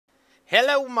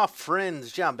Hello my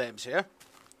friends, John Babs here.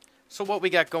 So what we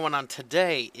got going on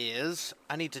today is,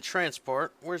 I need to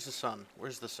transport, where's the sun?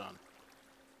 Where's the sun?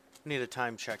 Need a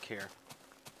time check here.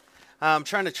 I'm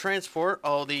trying to transport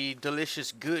all the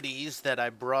delicious goodies that I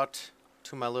brought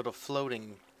to my little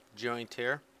floating joint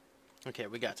here. Okay,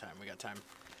 we got time,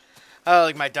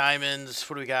 like my diamonds,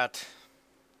 what do we got?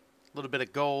 A little bit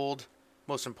of gold.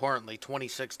 Most importantly,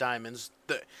 26 diamonds.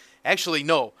 Actually,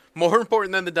 no. More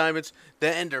important than the diamonds,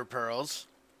 the ender pearls.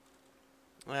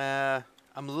 I'm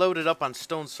loaded up on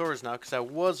stone swords now because I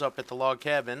was up at the log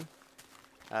cabin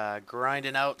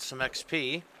grinding out some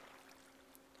XP.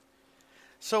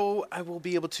 So I will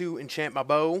be able to enchant my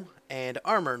bow and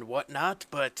armor and whatnot,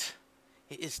 but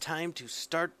it is time to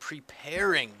start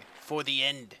preparing for the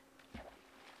end.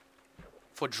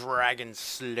 For dragon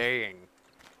slaying.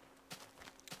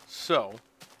 So,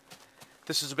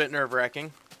 this is a bit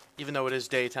nerve-wracking, even though it is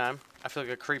daytime. I feel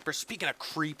like a creeper. Speaking of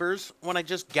creepers, when I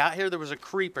just got here, there was a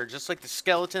creeper, just like the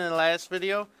skeleton in the last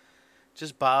video,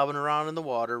 just bobbing around in the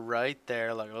water right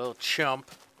there like a little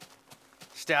chump.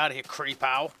 Stay out of here,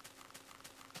 creep-ow.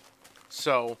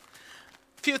 So,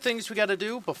 a few things we got to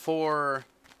do before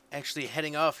actually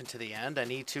heading off into the end. I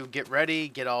need to get ready,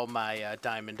 get all my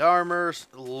diamond armor,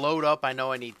 load up. I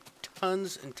know I need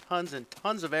tons and tons and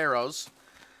tons of arrows.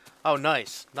 Oh,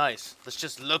 nice, nice. Let's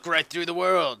just look right through the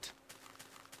world.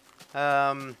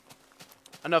 Enough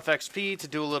XP to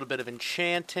do a little bit of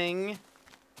enchanting.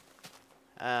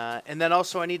 And then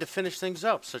also I need to finish things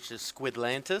up, such as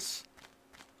Squidlantis.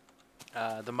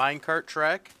 The minecart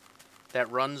track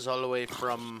that runs all the way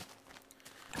from...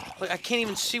 Look, I can't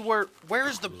even see where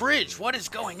is the bridge? What is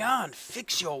going on?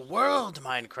 Fix your world,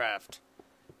 Minecraft.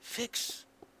 Fix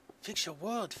your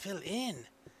world. Fill in.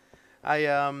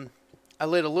 I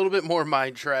laid a little bit more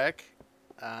mine track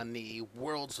on the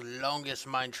world's longest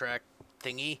mine track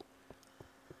thingy.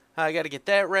 I got to get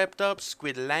that wrapped up.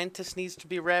 Squidlantis needs to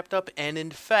be wrapped up. And in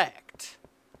fact,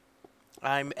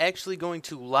 I'm actually going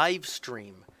to live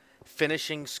stream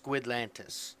finishing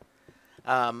Squidlantis.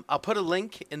 I'll put a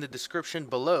link in the description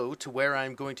below to where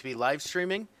I'm going to be live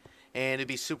streaming. And it'd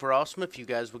be super awesome if you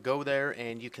guys would go there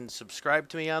and you can subscribe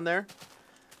to me on there.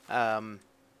 And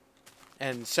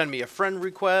send me a friend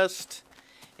request.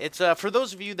 It's for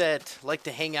those of you that like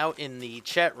to hang out in the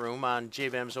chat room on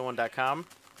jbams01.com.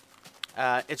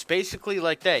 It's basically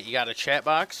like that. You got a chat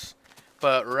box,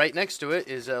 but right next to it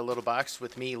is a little box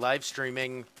with me live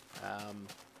streaming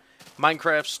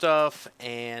Minecraft stuff,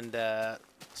 and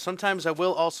sometimes I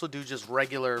will also do just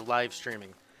regular live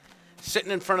streaming. Sitting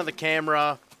in front of the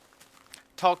camera,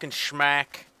 talking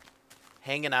schmack,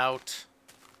 hanging out,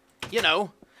 you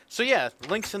know. So yeah,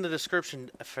 links in the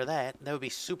description for that. That would be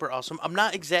super awesome. I'm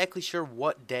not exactly sure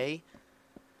what day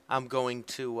I'm going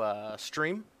to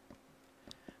stream.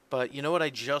 But you know what I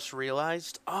just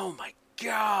realized? Oh my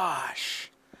gosh.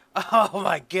 Oh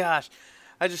my gosh.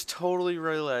 I just totally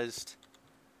realized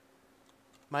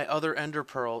my other ender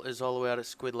pearl is all the way out at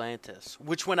Squidlantis.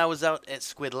 Which when I was out at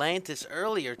Squidlantis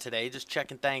earlier today, just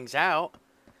checking things out.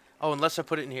 Oh, unless I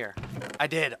put it in here. I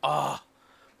did. Oh.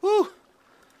 Woo.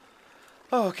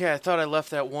 Oh, okay, I thought I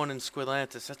left that one in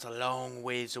Squidlantis. That's a long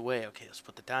ways away. Okay, let's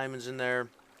put the diamonds in there.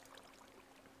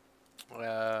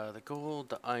 The gold,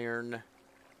 the iron.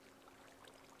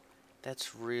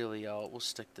 That's really all. We'll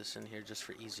stick this in here just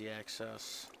for easy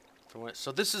access.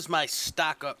 So this is my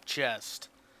stock up chest.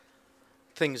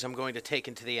 Things I'm going to take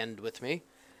into the end with me.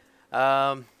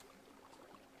 Yeah,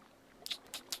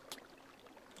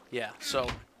 so...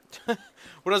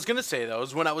 What I was going to say, though,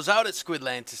 is when I was out at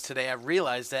Squidlantis today, I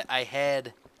realized that I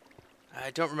had, I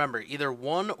don't remember, either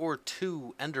 1 or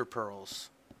 2 ender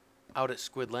pearls out at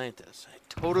Squidlantis. I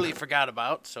totally forgot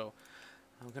about, so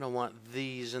I'm going to want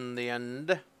these in the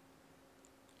end. I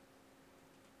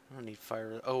don't need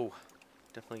fire. Oh,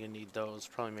 definitely going to need those.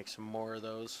 Probably make some more of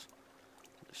those.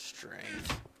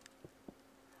 Strength.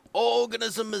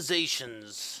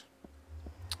 Organizations.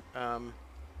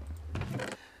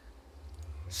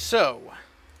 So,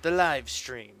 the live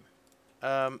stream.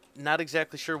 Not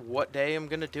exactly sure what day I'm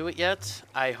going to do it yet.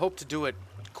 I hope to do it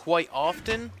quite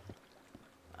often.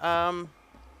 Because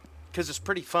it's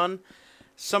pretty fun.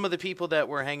 Some of the people that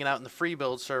were hanging out in the free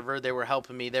build server, they were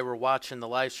helping me. They were watching the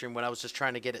live stream when I was just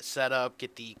trying to get it set up,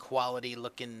 get the quality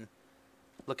looking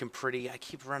pretty. I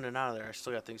keep running out of there. I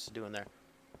still got things to do in there.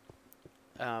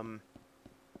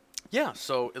 Yeah,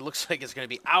 so it looks like it's going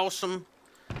to be awesome.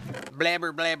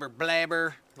 Blabber, blabber,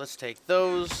 blabber. Let's take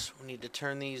those. We need to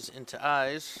turn these into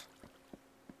eyes.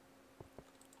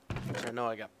 Which I know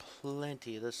I got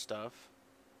plenty of this stuff.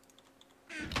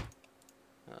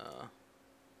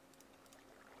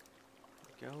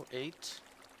 Go 8.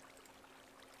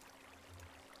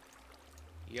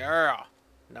 Yeah.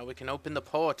 Now we can open the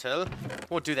portal.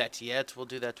 Won't do that yet. We'll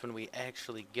do that when we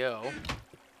actually go.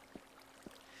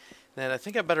 Then I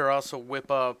think I better also whip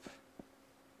up...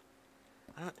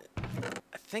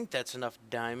 I think that's enough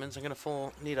diamonds. I'm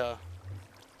gonna need a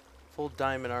full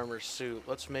diamond armor suit.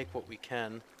 Let's make what we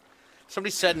can.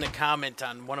 Somebody said in a comment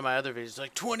on one of my other videos,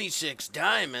 like, 26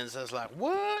 diamonds. I was like,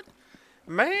 what?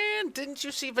 Man, didn't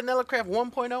you see VanillaCraft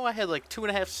 1.0? I had like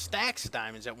 2.5 stacks of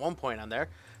diamonds at one point on there.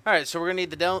 Alright, so we're gonna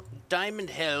need the diamond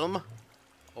helm.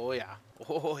 Oh yeah.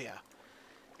 Oh yeah.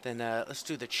 Then let's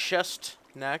do the chest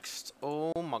next.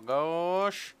 Oh my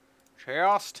gosh.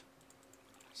 Chest.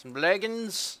 Some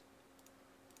leggings.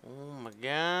 Oh my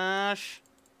gosh.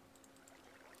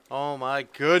 Oh my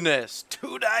goodness.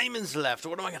 2 diamonds left.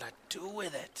 What am I going to do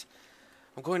with it?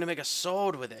 I'm going to make a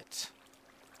sword with it.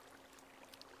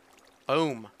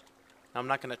 Boom. Now I'm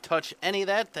not going to touch any of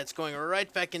that. That's going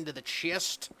right back into the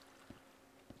chest.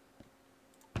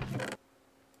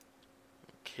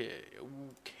 Okay.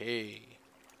 Okay.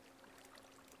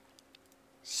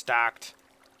 Stocked.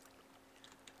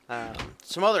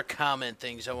 Some other comment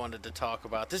things I wanted to talk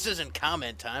about. This isn't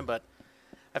comment time, but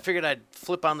I figured I'd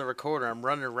flip on the recorder. I'm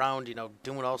running around, you know,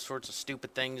 doing all sorts of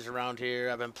stupid things around here.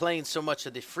 I've been playing so much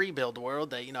of the free build world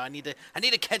that, you know, I need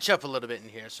to catch up a little bit in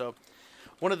here. So,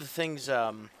 one of the things,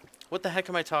 what the heck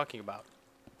am I talking about?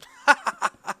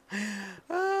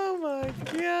 Oh my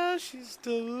gosh, he's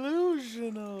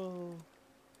delusional.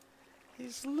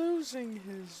 He's losing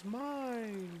his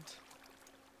mind.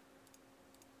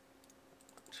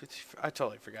 I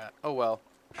totally forgot. Oh well.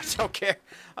 I don't care.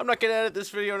 I'm not gonna edit this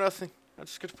video or nothing. I'm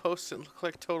just gonna post it and look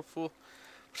like a total fool.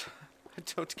 I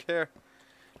don't care.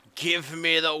 Give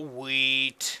me the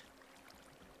wheat.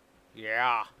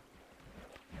 Yeah.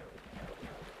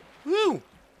 Woo!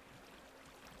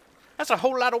 That's a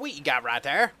whole lot of wheat you got right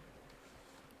there.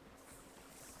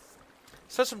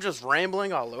 Since I'm just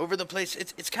rambling all over the place,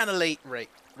 it's kind of late right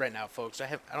now, folks.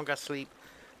 I don't got sleep.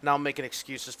 Now I'm making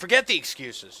excuses. Forget the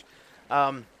excuses.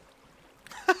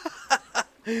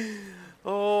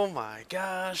 Oh my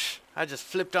gosh. I just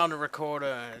flipped on the recorder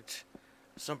and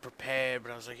was unprepared,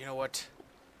 but I was like, you know what?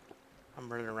 I'm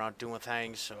running around doing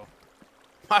things, so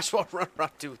might as well run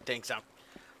around doing things on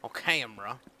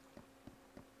camera.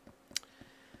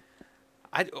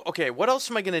 Okay, what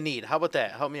else am I gonna need? How about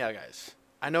that? Help me out, guys.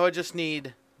 I know I just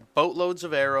need boatloads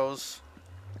of arrows.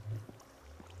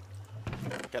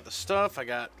 Got the stuff, I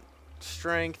got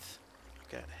strength.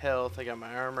 Got health, I got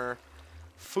my armor,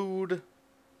 food.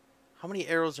 How many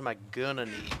arrows am I gonna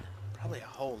need? Probably a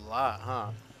whole lot, huh?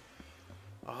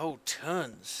 A whole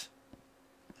tons.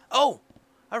 Oh!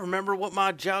 I remember what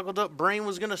my joggled up brain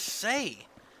was gonna say.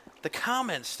 The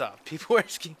comment stuff. People were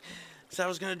asking, so I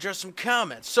was gonna address some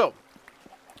comments. So,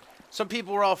 some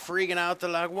people were all freaking out. They're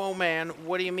like, whoa man,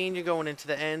 what do you mean you're going into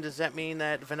the end? Does that mean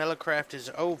that VanillaCraft is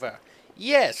over?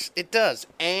 Yes, it does.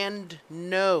 And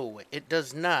no, it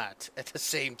does not at the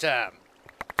same time.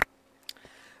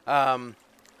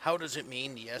 How does it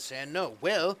mean yes and no?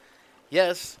 Well,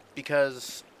 yes,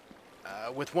 because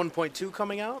with 1.2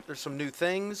 coming out, there's some new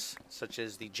things, such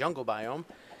as the jungle biome.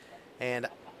 And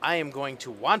I am going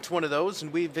to want one of those,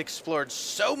 and we've explored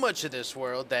so much of this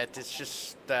world that it's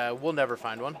just, we'll never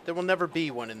find one. There will never be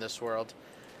one in this world.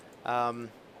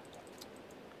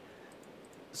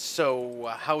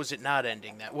 So, how is it not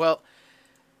ending that? Well,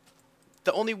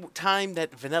 the only time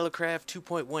that VanillaCraft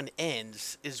 2.1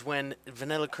 ends is when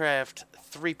VanillaCraft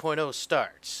 3.0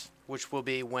 starts, which will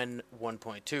be when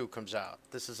 1.2 comes out.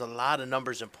 This is a lot of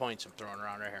numbers and points I'm throwing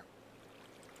around right here.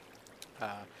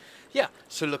 Yeah,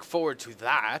 so look forward to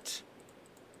that.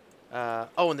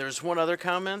 Oh, and there's one other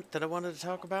comment that I wanted to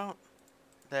talk about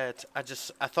that I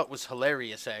thought was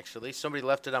hilarious, actually. Somebody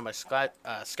left it on my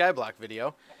Skyblock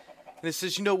video. And it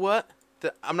says, you know what?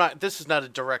 This is not a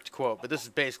direct quote, but this is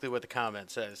basically what the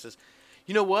comment says. It says,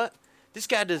 you know what? This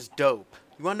guy does dope.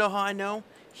 You want to know how I know?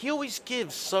 He always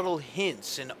gives subtle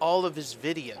hints in all of his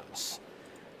videos.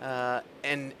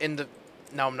 And in the...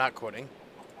 Now, I'm not quoting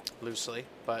loosely,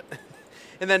 but...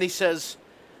 And then he says,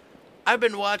 I've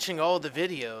been watching all the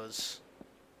videos,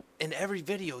 and every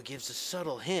video gives a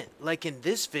subtle hint. Like in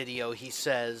this video, he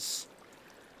says...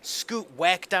 Scoot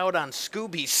whacked out on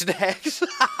Scooby snacks.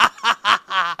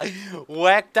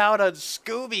 Whacked out on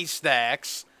Scooby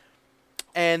snacks.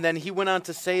 And then he went on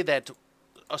to say that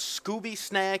a Scooby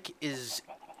snack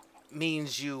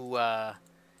means you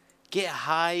get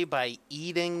high by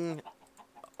eating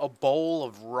a bowl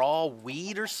of raw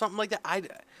weed or something like that.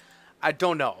 I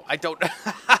don't know. I don't.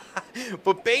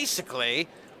 But basically,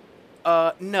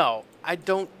 no, I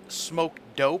don't smoke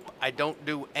dope. I don't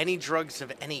do any drugs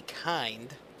of any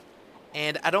kind.